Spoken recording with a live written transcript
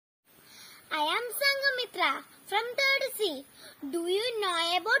Sanghamitra from 3rd C. Do you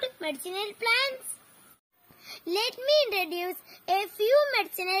know about medicinal plants? Let me introduce a few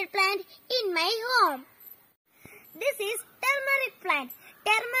medicinal plants in my home. This is turmeric plant.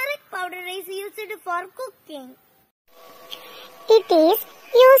 Turmeric powder is used for cooking. It is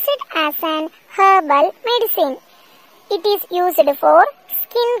used as an herbal medicine. It is used for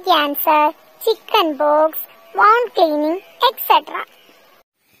skin cancer, chicken pox, wound cleaning, etc.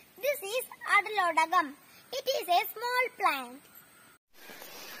 This is adlodagam. It is a small plant.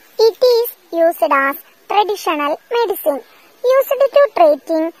 It is used as traditional medicine, used to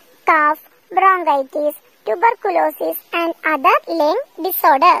treating cough, bronchitis, tuberculosis and other lung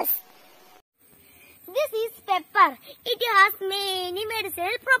disorders. This is pepper. It has many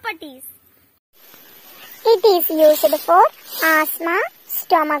medicinal properties. It is used for asthma,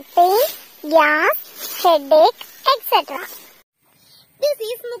 stomach pain, gas, headache, etc. This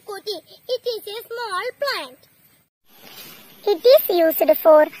is mukuti. It is a small plant. It is used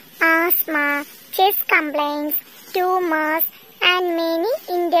for asthma, chest complaints, tumors and many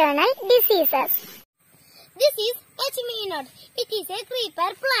internal diseases. This is H. It is a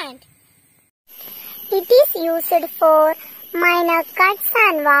creeper plant. It is used for minor cuts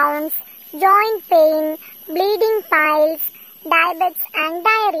and wounds, joint pain, bleeding piles, diabetes and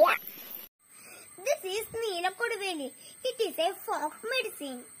diarrhea. This is Nilamel. It is a folk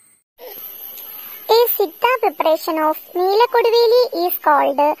medicine. A Siddha preparation of Neelakoduveli is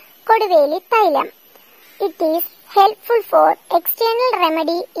called Koduveli Thailam. It is helpful for external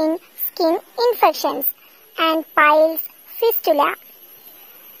remedy in skin infections and piles, fistula.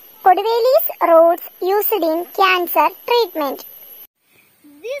 Koduveli's roots used in cancer treatment.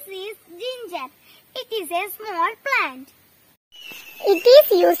 This is ginger. It is a small plant. It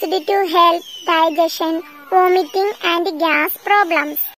is used to help digestion, vomiting and gas problems.